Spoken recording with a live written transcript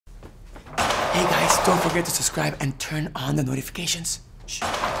Hey guys, don't forget to subscribe and turn on the notifications. Shh.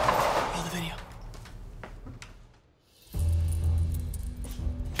 Roll the video.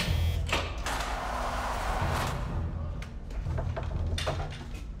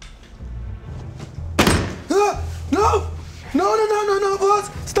 No, boss!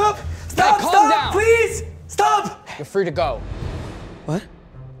 Stop! Stop! Hey, calm stop! down. Please! Stop! You're free to go. What?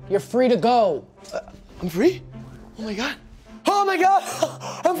 You're free to go. I'm free? Oh my god. Oh my god!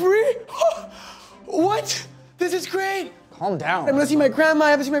 I'm free? What? This is great! Calm down. I'm gonna see my grandma. I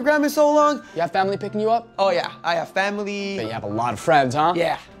haven't seen my grandma in so long. You have family picking you up? Oh yeah, I have family. But you have a lot of friends, huh?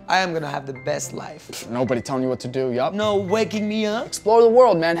 Yeah, I am gonna have the best life. Nobody telling you what to do, yup. No waking me up. Explore the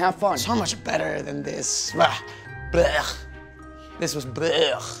world, man. Have fun. So much better than this. Blech. This was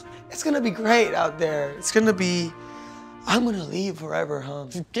blech. It's gonna be great out there. It's gonna be... I'm gonna leave forever, huh?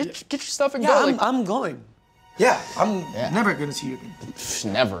 Get your stuff and Yeah, go. I'm going. Yeah, I'm never gonna see you again.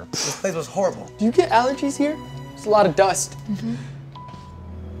 Never. This place was horrible. Do you get allergies here? There's a lot of dust.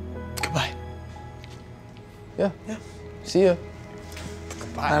 Goodbye. Yeah. Yeah. See ya.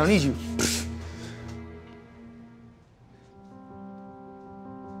 Goodbye. I don't need you.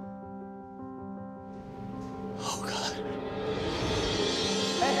 Oh, God.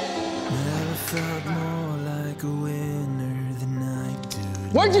 Never felt more like a winner than I do.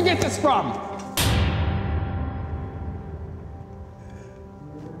 Where'd you get this from?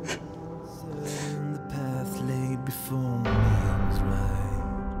 The path laid before me was right.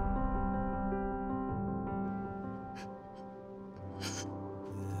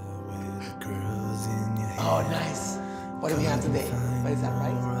 There were the girls in your Oh, head. nice. What do we have today? What is that,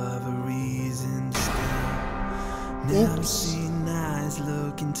 right? More of a reason to stay. Never seen eyes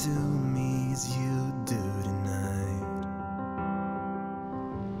look into me as you do tonight.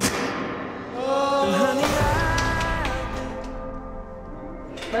 And honey,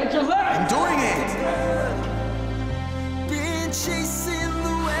 Bend your leg. I'm doing it. I've been chasing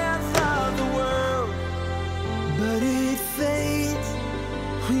the wealth of the world, but it fades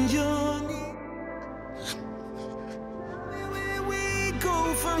when you're near. Where we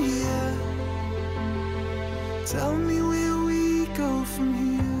go from here? Tell me where we go from here.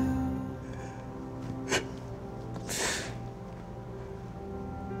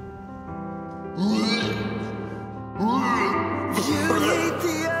 You hate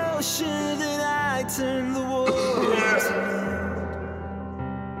the ocean, then I turn the waters around.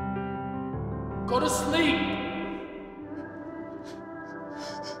 Go to sleep.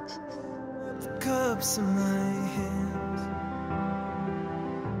 The cups in my hands,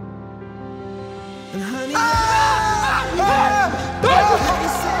 and honey,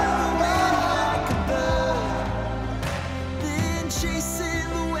 chasing the wind like a bird, been chasing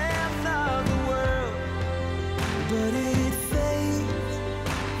the wealth of the world, but it fades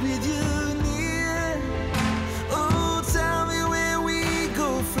with you near. Oh, tell me where we go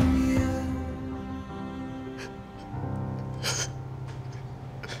from here.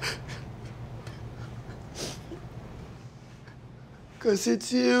 'Cause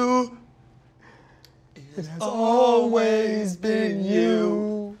it's you. It has always been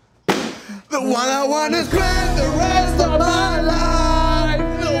you. The one I want to spend the rest of my life.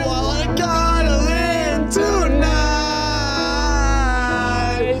 The one I gotta live tonight.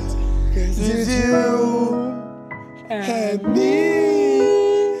 'Cause it's you and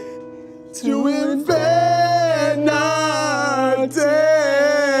me to infinity.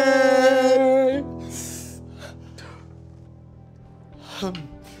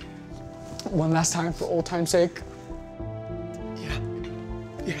 One last time for old time's sake. Yeah.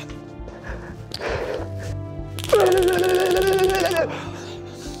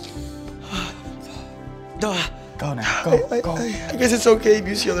 Go now. Go. Go. I guess it's okay if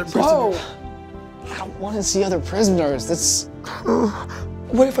you see other prisoners. Go. I don't want to see other prisoners. That's.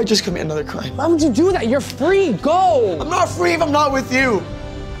 What if I just commit another crime? Why would you do that? You're free. Go. I'm not free if I'm not with you.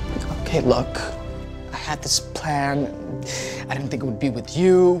 Okay, look. I had this plan. I didn't think it would be with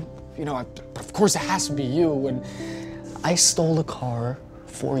you. You know, but of course it has to be you. And I stole a car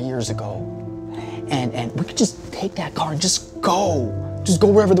 4 years ago. And we could just take that car and just go. Just go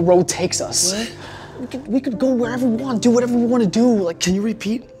wherever the road takes us. What? We could go wherever we want, do whatever we want to do. Like, Can you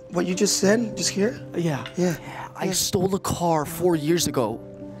repeat what you just said? Just here? yeah. Yeah. I stole a car 4 years ago.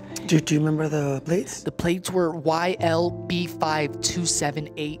 Do you remember the plates? The plates were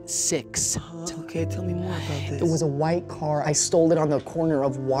YLB52786. Okay, tell me more about this. It was a white car. I stole it on the corner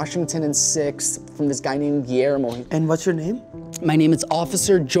of Washington and 6th from this guy named Guillermo. And what's your name? My name is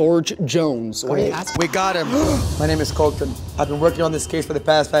Officer George Jones. What are you asking? We got him. My name is Colton. I've been working on this case for the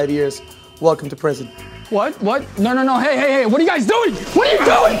past 5 years. Welcome to prison. What? No. Hey. What are you guys doing? What are you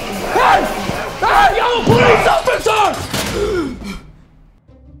doing? Hey!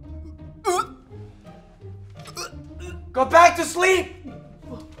 Go back to sleep!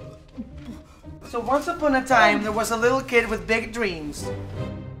 So once upon a time, there was a little kid with big dreams.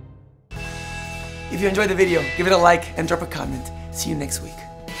 If you enjoyed the video, give it a like and drop a comment. See you next week.